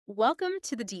Welcome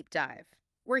to the deep dive.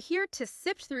 We're here to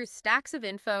sift through stacks of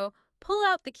info, pull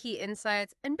out the key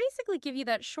insights, and basically give you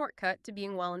that shortcut to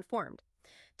being well informed.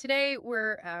 Today,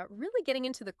 we're really getting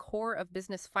into the core of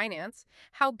business finance,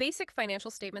 how basic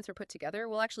financial statements are put together.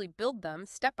 We'll actually build them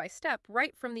step by step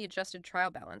right from the adjusted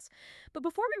trial balance. But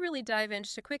before we really dive in,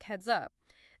 just a quick heads up.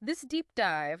 This deep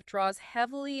dive draws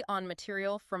heavily on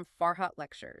material from Farhat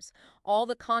lectures. All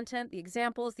the content, the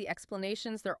examples, the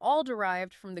explanations, they're all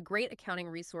derived from the great accounting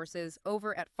resources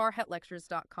over at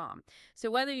farhatlectures.com. So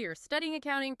whether you're studying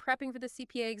accounting, prepping for the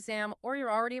CPA exam, or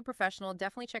you're already a professional,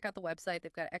 definitely check out the website.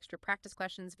 They've got extra practice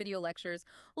questions, video lectures,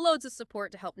 loads of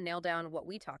support to help nail down what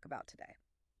we talk about today.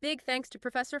 Big thanks to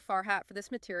Professor Farhat for this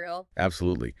material.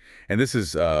 Absolutely. And this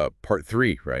is part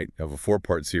three, right, of a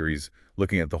four-part series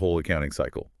looking at the whole accounting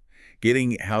cycle.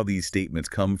 Getting how these statements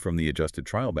come from the adjusted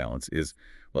trial balance is,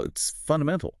 well, it's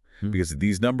fundamental because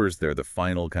these numbers, they're the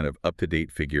final kind of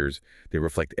up-to-date figures. They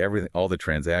reflect everything, all the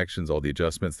transactions, all the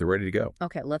adjustments. They're ready to go.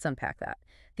 Okay, let's unpack that.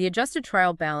 The adjusted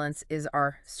trial balance is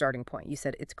our starting point. You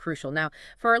said it's crucial. Now,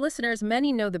 for our listeners,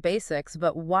 many know the basics,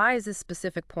 but why is this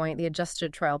specific point, the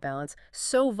adjusted trial balance,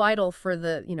 so vital for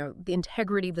the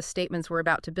integrity of the statements we're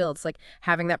about to build? It's like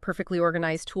having that perfectly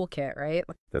organized toolkit, right?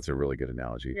 That's a really good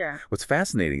analogy. Yeah. What's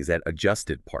fascinating is that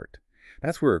adjusted part.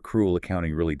 That's where accrual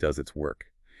accounting really does its work.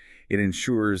 It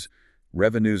ensures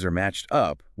revenues are matched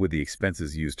up with the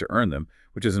expenses used to earn them,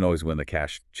 which isn't always when the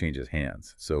cash changes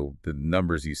hands. So the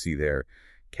numbers you see there,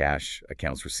 cash,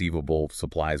 accounts receivable,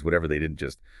 supplies, whatever, they didn't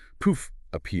just poof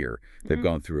appear. They've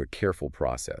gone through a careful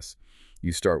process.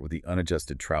 You start with the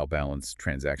unadjusted trial balance,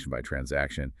 transaction by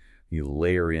transaction. You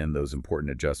layer in those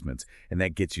important adjustments, and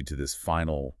that gets you to this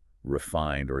final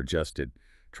refined or adjusted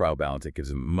trial balance. It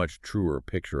gives a much truer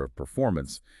picture of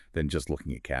performance than just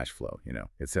looking at cash flow.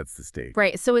 It sets the stage.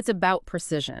 Right. So it's about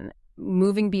precision,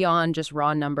 moving beyond just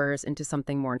raw numbers into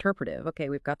something more interpretive. Okay,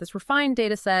 we've got this refined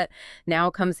data set. Now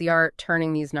comes the art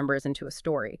turning these numbers into a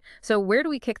story. So where do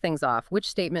we kick things off? Which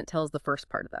statement tells the first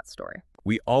part of that story?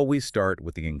 We always start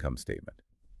with the income statement.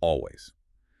 Always.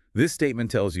 This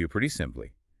statement tells you pretty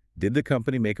simply, did the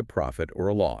company make a profit or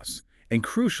a loss? And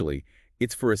crucially,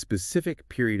 it's for a specific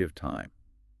period of time.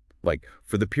 Like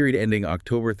for the period ending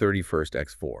October 31st,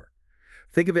 X4.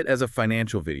 Think of it as a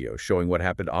financial video showing what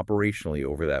happened operationally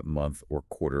over that month or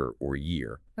quarter or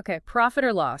year. Okay, profit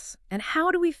or loss. And how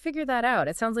do we figure that out?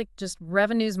 It sounds like just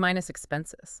revenues minus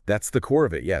expenses. That's the core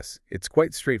of it, yes. It's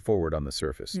quite straightforward on the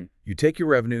surface. You take your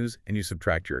revenues and you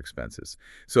subtract your expenses.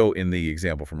 So in the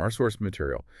example from our source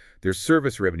material, there's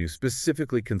service revenue,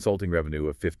 specifically consulting revenue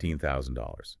of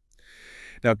 $15,000.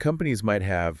 Now, companies might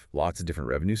have lots of different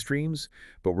revenue streams,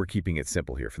 but we're keeping it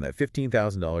simple here. From that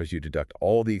 $15,000, you deduct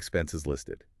all the expenses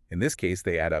listed. In this case,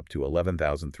 they add up to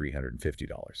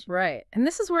 $11,350. Right. And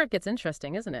this is where it gets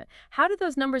interesting, isn't it? How do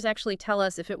those numbers actually tell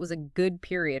us if it was a good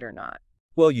period or not?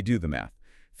 Well, you do the math.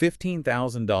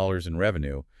 $15,000 in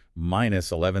revenue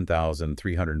minus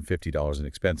 $11,350 in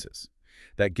expenses.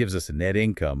 That gives us a net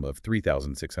income of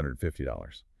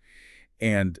 $3,650.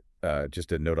 And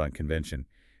just a note on convention,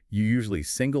 you usually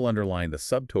single underline the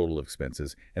subtotal of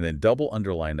expenses and then double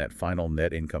underline that final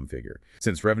net income figure.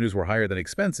 Since revenues were higher than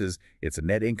expenses, it's a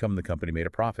net income the company made a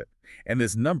profit. And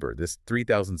this number, this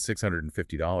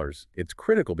 $3,650, it's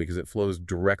critical because it flows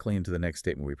directly into the next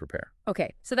statement we prepare.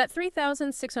 Okay, so that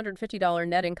 $3,650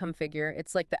 net income figure,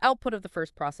 it's like the output of the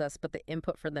first process, but the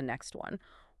input for the next one.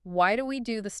 Why do we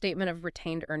do the statement of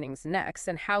retained earnings next,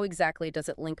 and how exactly does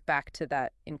it link back to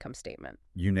that income statement?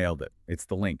 You nailed it. It's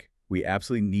the link. We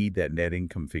absolutely need that net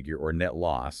income figure or net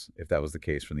loss, if that was the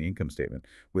case from the income statement.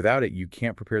 Without it, you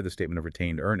can't prepare the statement of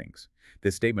retained earnings.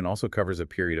 This statement also covers a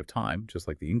period of time, just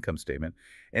like the income statement,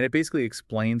 and it basically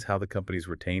explains how the company's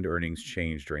retained earnings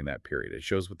changed during that period. It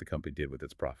shows what the company did with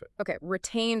its profit. Okay,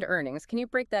 retained earnings. Can you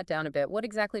break that down a bit? What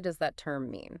exactly does that term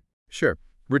mean? Sure.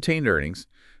 Retained earnings,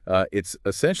 it's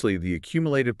essentially the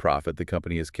accumulated profit the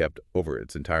company has kept over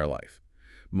its entire life,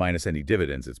 minus any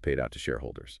dividends it's paid out to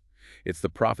shareholders. It's the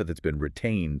profit that's been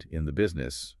retained in the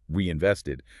business,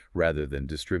 reinvested, rather than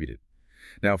distributed.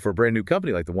 Now, for a brand new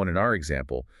company like the one in our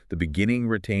example, the beginning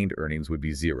retained earnings would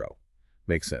be zero.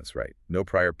 Makes sense, right? No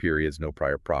prior periods, no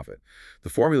prior profit. The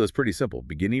formula is pretty simple.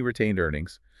 Beginning retained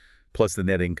earnings plus the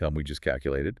net income we just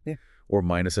calculated, or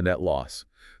minus a net loss.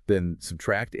 Then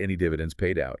subtract any dividends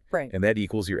paid out. Right. And that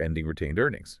equals your ending retained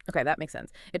earnings. Okay, that makes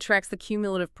sense. It tracks the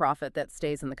cumulative profit that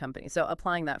stays in the company. So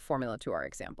applying that formula to our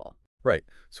example. Right.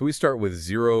 So we start with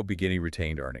zero beginning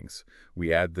retained earnings.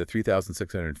 We add the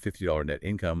 $3,650 net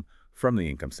income from the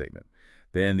income statement.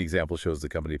 Then the example shows the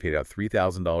company paid out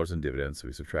 $3,000 in dividends, so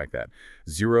we subtract that.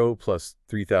 0 plus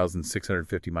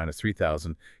 3,650 minus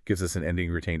 3,000 gives us an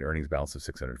ending retained earnings balance of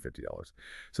 $650.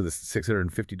 So this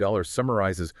 $650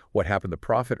 summarizes what happened, the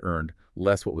profit earned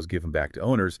less what was given back to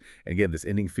owners. And again, this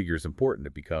ending figure is important.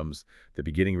 It becomes the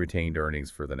beginning retained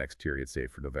earnings for the next period, say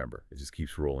for November. It just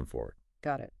keeps rolling forward.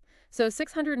 Got it. So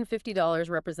 $650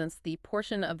 represents the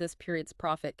portion of this period's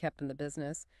profit kept in the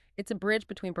business. It's a bridge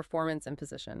between performance and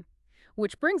position.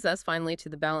 Which brings us finally to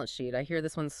the balance sheet. I hear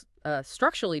this one's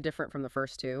structurally different from the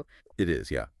first two. It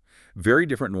is, yeah. Very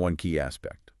different in one key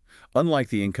aspect. Unlike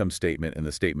the income statement and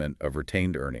the statement of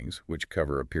retained earnings, which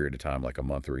cover a period of time like a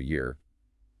month or a year,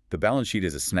 the balance sheet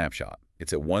is a snapshot.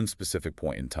 It's at one specific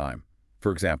point in time.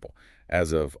 For example,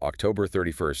 as of October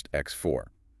 31st, X4.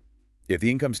 If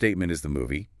the income statement is the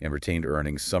movie and retained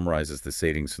earnings summarizes the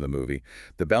savings for the movie,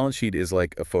 the balance sheet is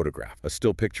like a photograph, a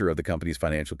still picture of the company's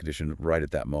financial condition right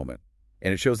at that moment.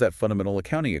 And it shows that fundamental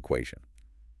accounting equation.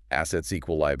 Assets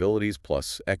equal liabilities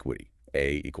plus equity.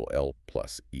 A equal L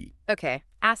plus E. Okay,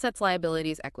 assets,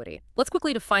 liabilities, equity. Let's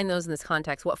quickly define those in this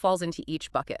context. What falls into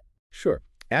each bucket? Sure.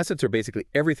 Assets are basically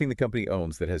everything the company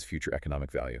owns that has future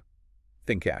economic value.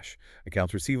 Think cash,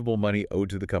 accounts receivable money owed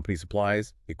to the company's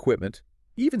supplies, equipment,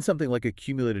 even something like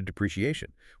accumulated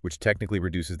depreciation, which technically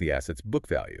reduces the asset's book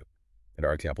value. In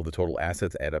our example, the total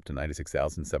assets add up to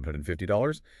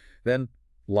 $96,750. Then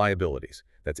liabilities.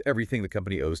 That's everything the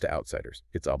company owes to outsiders,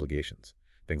 its obligations.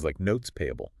 Things like notes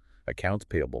payable, accounts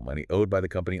payable, money owed by the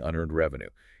company, unearned revenue,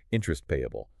 interest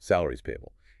payable, salaries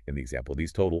payable. In the example,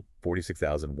 these total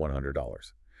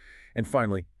 $46,100. And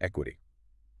finally, equity.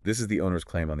 This is the owner's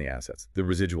claim on the assets, the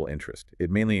residual interest.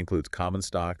 It mainly includes common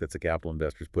stock that's the capital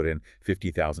investors put in,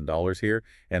 $50,000 here,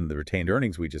 and the retained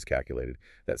earnings we just calculated,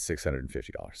 that's $650.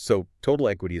 So total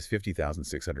equity is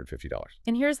 $50,650.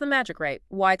 And here's the magic, right?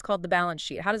 Why it's called the balance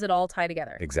sheet. How does it all tie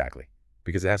together? Exactly.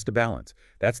 Because it has to balance.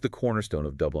 That's the cornerstone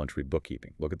of double entry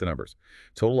bookkeeping. Look at the numbers.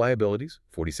 Total liabilities,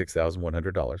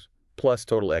 $46,100, plus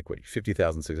total equity,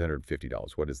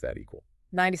 $50,650. What does that equal?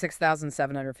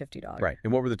 $96,750. Right.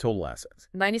 And what were the total assets?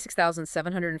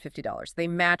 $96,750. They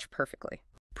match perfectly.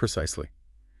 Precisely.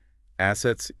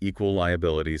 Assets equal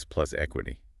liabilities plus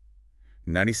equity.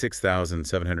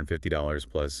 $96,750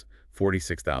 plus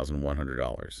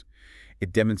 $46,100.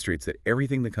 It demonstrates that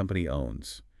everything the company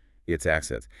owns, its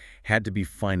assets, had to be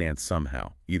financed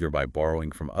somehow, either by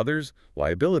borrowing from others,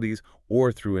 liabilities,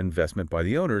 or through investment by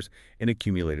the owners in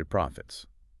accumulated profits,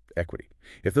 equity.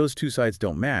 If those two sides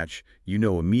don't match, you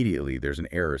know immediately there's an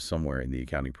error somewhere in the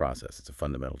accounting process. It's a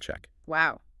fundamental check.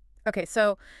 Wow. Okay,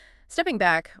 so stepping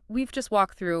back, we've just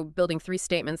walked through building three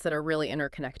statements that are really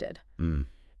interconnected.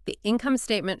 The income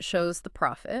statement shows the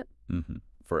profit.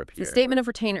 For a The period. statement of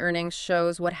retained earnings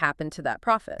shows what happened to that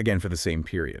profit. Again, for the same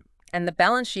period. And the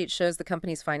balance sheet shows the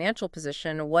company's financial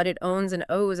position, what it owns and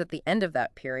owes at the end of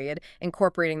that period,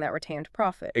 incorporating that retained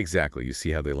profit. Exactly. You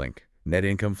see how they link. Net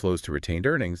income flows to retained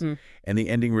earnings, and the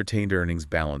ending retained earnings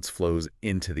balance flows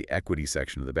into the equity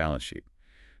section of the balance sheet.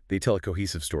 They tell a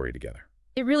cohesive story together.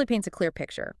 It really paints a clear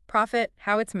picture. Profit,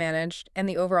 how it's managed, and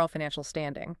the overall financial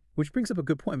standing. Which brings up a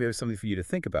good point, maybe something for you to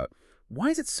think about. Why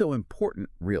is it so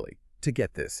important, really, to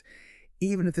get this?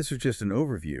 Even if this was just an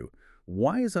overview,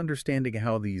 why is understanding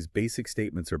how these basic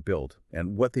statements are built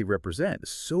and what they represent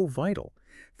so vital?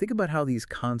 Think about how these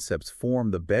concepts form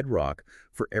the bedrock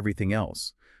for everything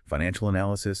else. Financial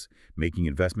analysis, making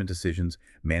investment decisions,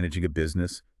 managing a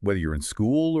business. Whether you're in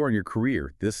school or in your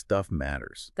career, this stuff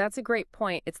matters. That's a great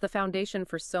point. It's the foundation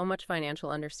for so much financial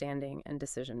understanding and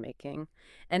decision-making.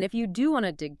 And if you do want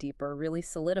to dig deeper, really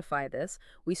solidify this,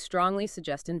 we strongly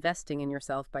suggest investing in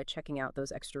yourself by checking out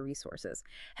those extra resources.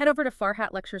 Head over to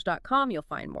farhatlectures.com. You'll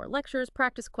find more lectures,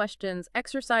 practice questions,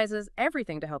 exercises,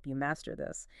 everything to help you master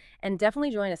this. And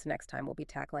definitely join us next time. We'll be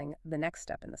tackling the next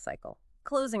step in the cycle.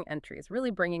 Closing entries,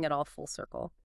 really bringing it all full circle.